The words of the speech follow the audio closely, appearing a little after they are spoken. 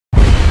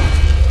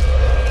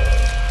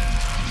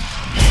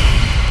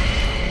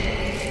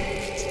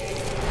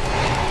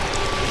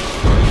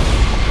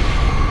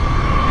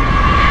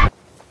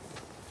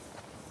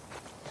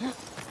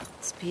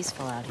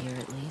peaceful out here,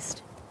 at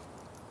least.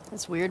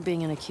 It's weird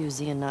being in a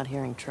QZ and not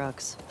hearing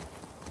trucks.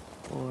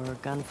 Or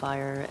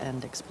gunfire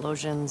and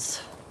explosions.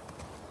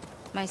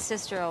 My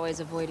sister always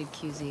avoided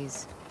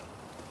QZs.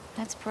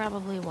 That's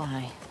probably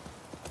why.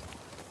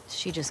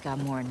 She just got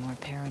more and more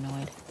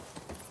paranoid.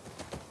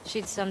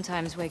 She'd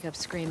sometimes wake up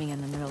screaming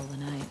in the middle of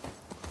the night.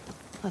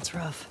 That's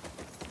rough.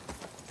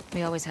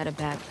 We always had a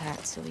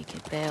backpack so we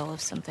could bail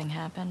if something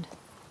happened.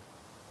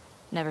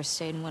 Never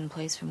stayed in one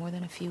place for more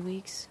than a few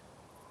weeks.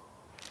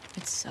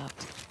 It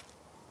sucked.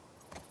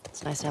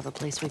 It's nice to have a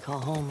place we call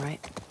home,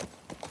 right?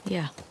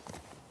 Yeah.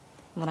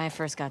 When I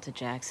first got to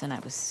Jackson, I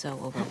was so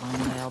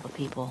overwhelmed by all the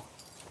people.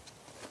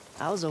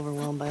 I was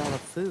overwhelmed by all the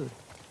food.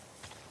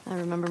 I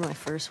remember my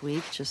first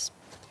week just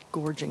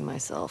gorging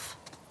myself.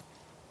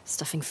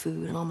 Stuffing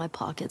food in all my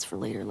pockets for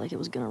later like it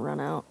was gonna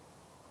run out.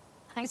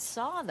 I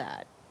saw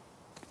that.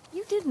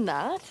 You did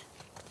not?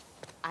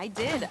 I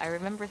did. I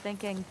remember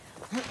thinking,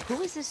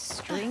 who is this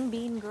string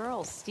bean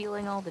girl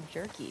stealing all the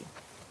jerky?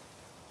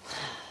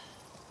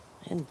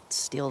 I didn't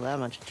steal that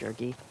much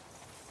jerky.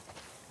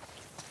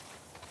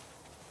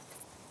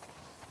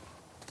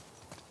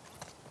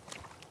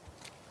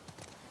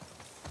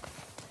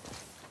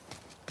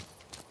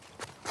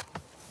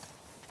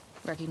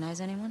 Recognize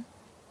anyone?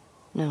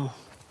 No.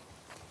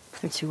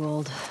 They're too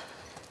old.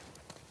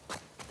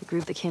 The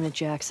group that came to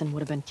Jackson would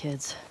have been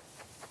kids.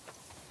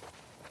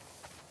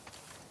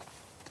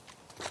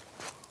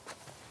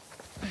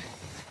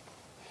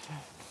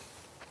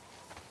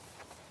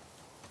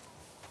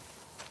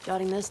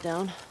 Jotting this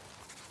down.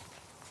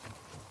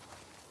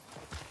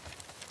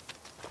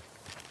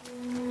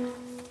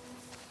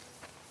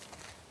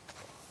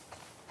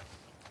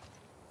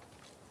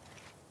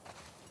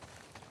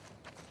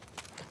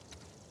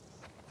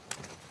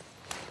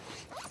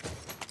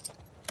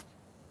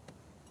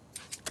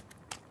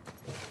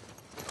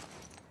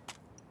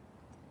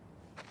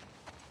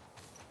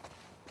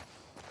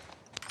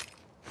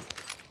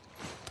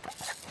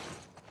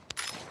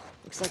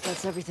 Looks like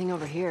that's everything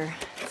over here.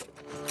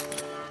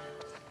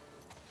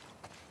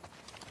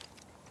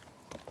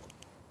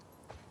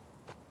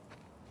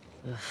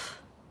 Ugh.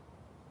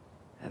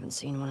 Haven't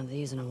seen one of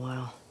these in a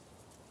while.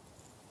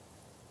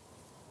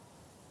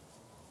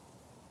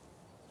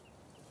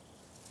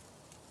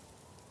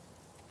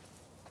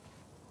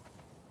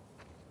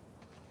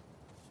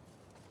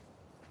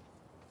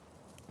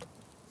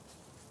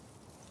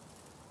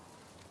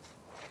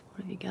 What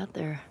have you got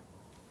there?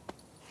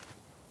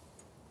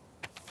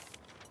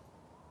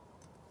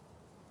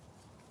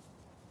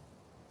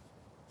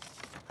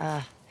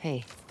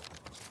 Hey.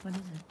 What is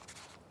it?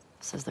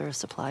 Says there are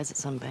supplies at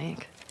some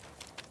bank.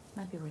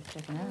 Might be worth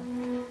checking out.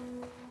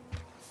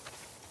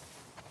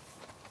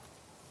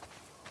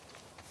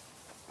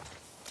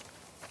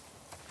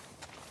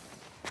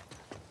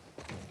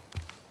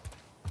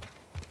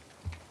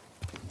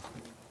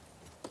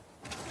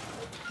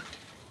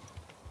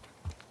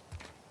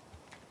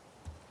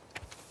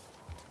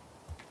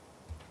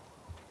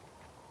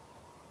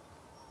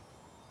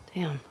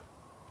 Damn.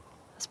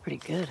 That's pretty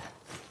good.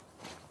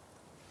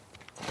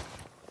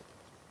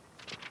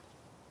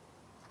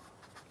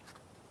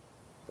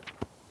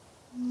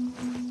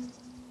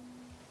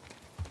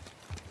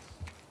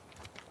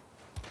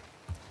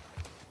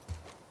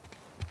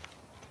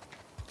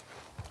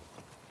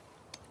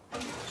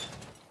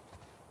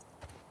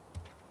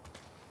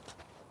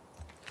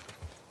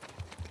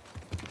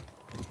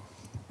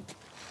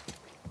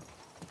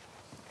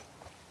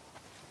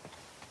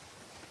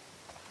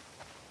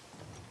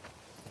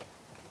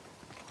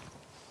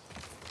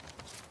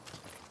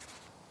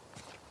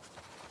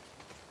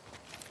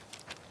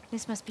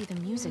 This must be the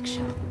music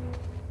shop.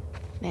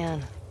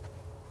 Man,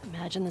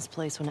 imagine this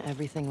place when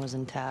everything was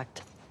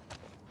intact.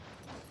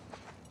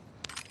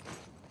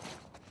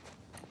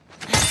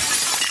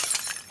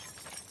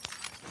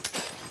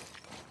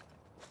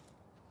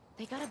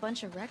 They got a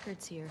bunch of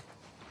records here.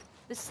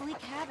 The Sleek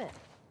Habit.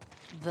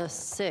 The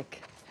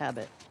Sick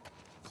Habit.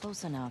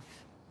 Close enough.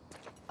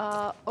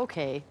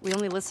 Okay. We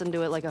only listened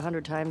to it like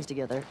 100 times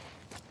together.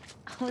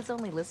 I was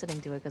only listening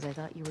to it because I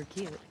thought you were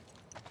cute.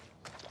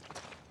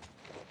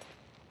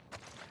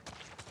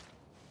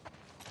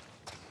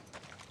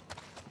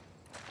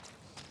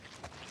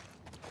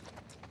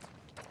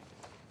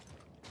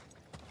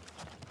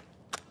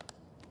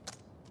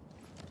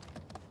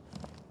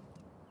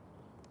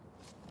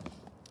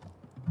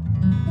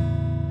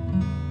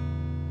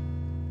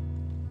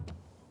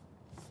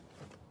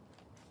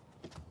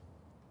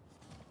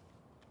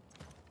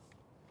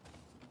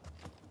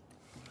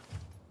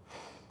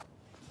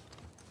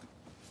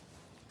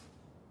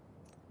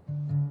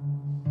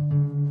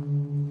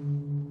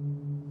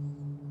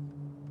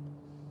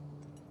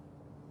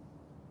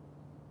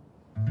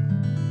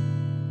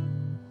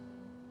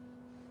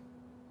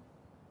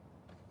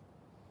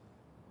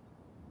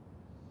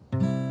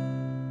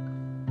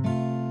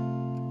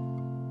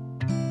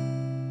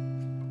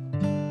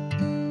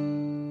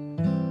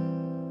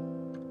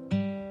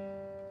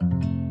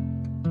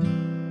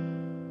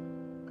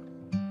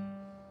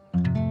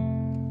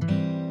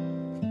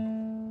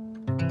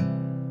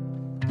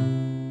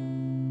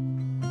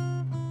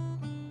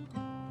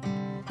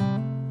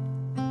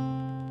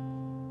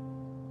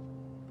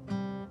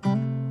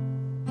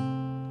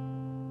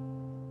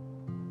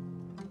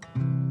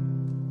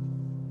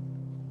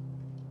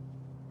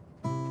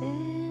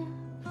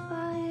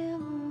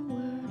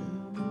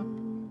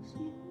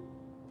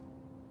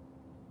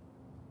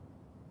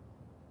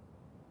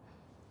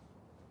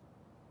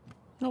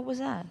 What was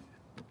that?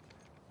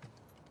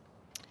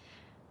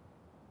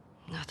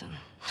 Nothing.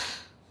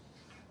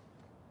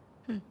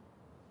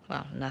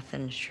 Well,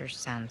 nothing sure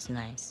sounds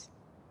nice.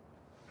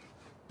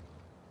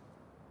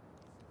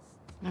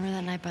 Remember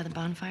that night by the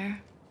bonfire?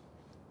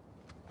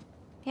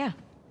 Yeah.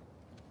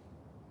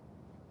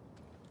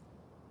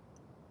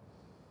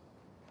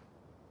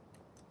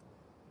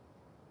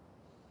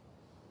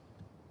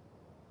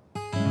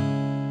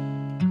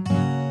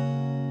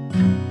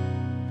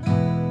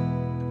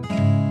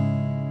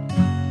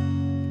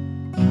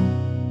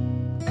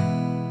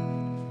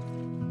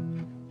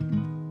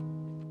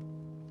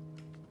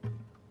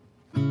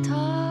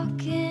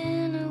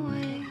 Talking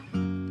away.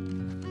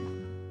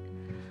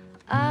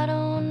 I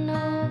don't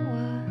know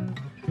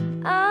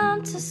what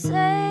I'm to say.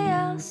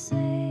 I'll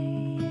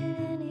say it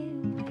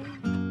anyway.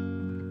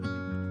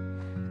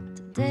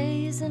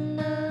 Today's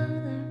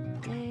another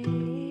day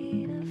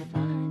to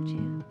find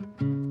you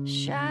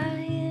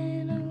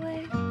shying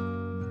away.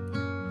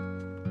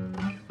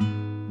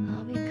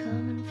 I'll be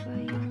coming for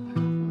you,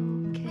 love,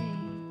 okay?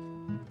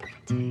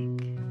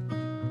 Take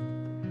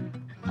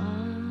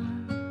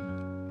on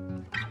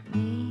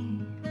me.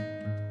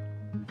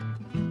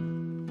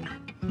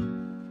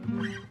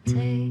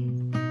 Take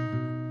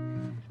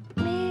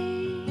me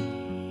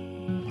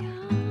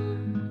on.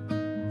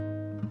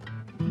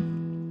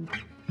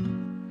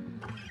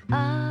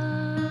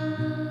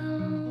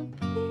 I'll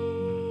be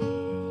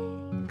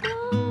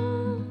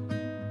gone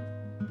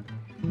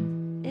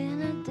in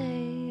a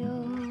day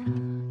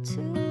or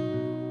two.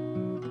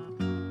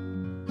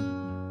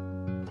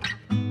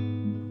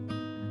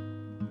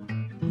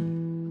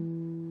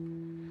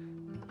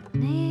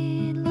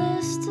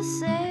 Needless to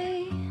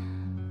say,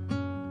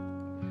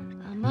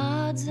 I'm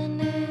odds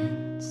and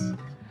ends,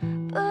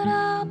 but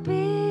I'll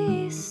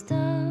be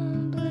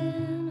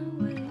stumbling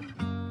away,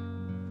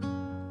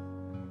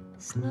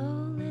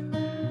 slowly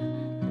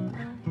learning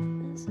that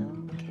life is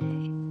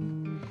okay.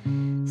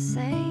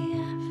 Say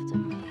after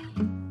me,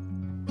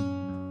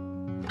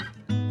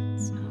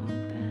 it's no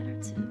better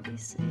to be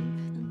safe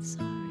than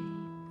sorry.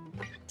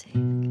 Take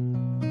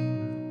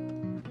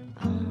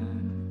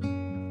on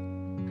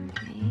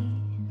me.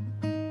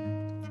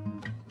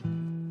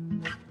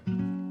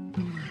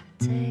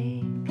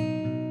 Take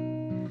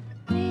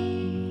me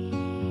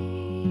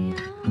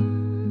on.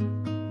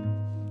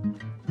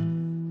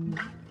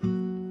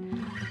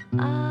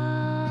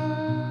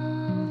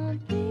 I'll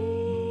be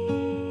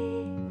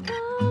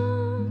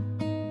gone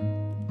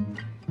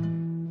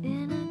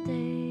in a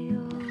day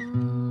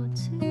or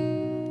two.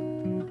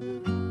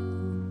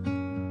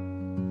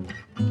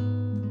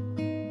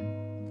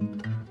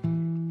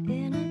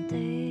 In a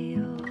day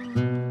or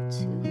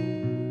two.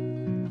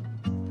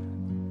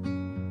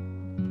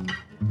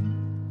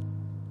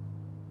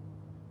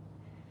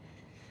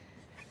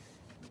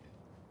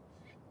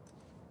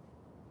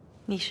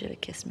 You should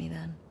have kissed me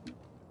then.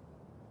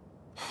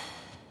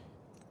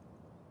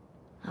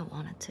 I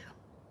wanted to.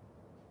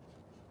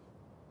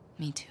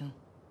 Me too. All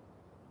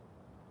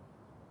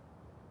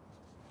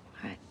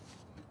right.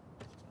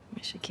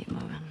 We should keep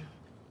moving.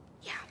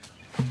 Yeah.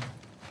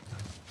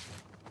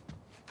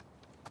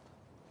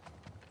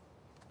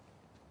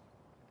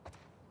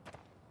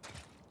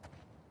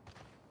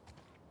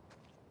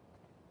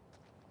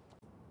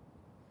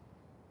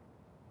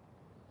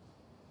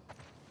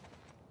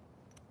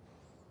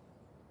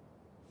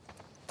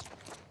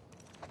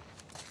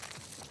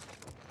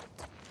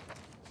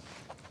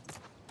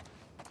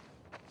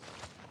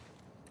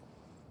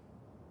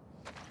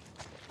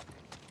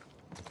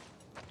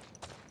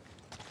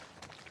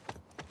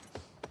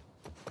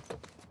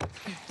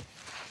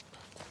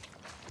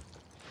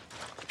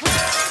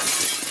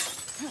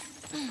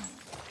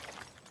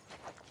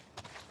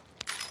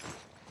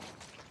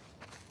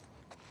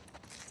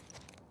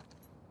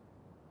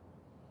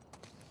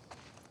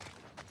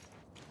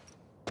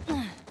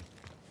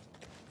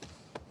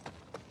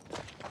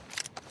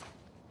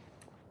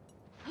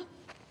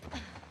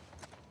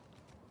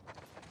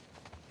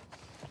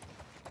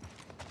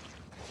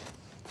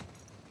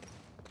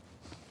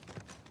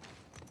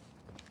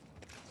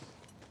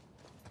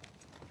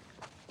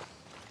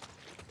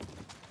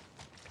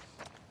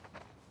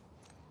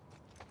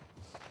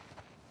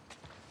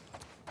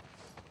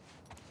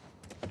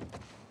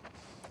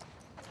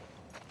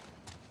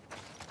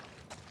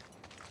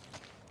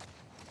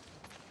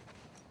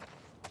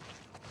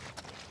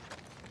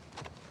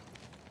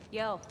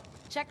 Yo,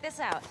 check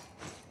this out.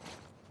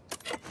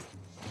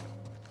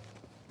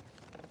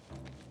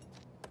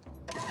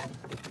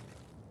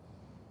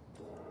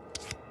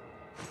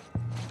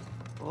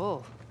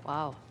 Oh,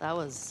 wow. That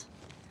was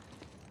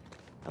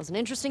an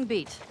interesting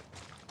beat.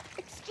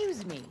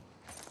 Excuse me.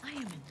 I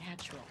am a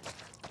natural.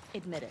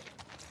 Admit it.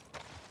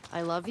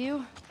 I love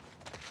you.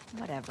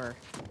 Whatever.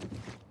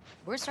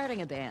 We're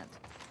starting a band.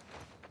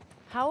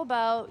 How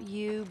about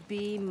you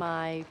be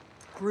my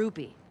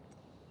groupie?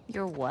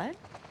 You're what?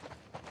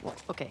 Well,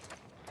 okay.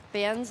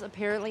 Bands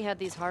apparently had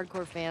these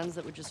hardcore fans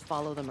that would just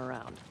follow them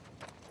around.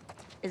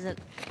 Isn't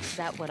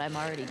that what I'm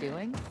already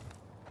doing?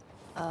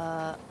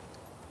 I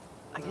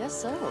guess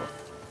so.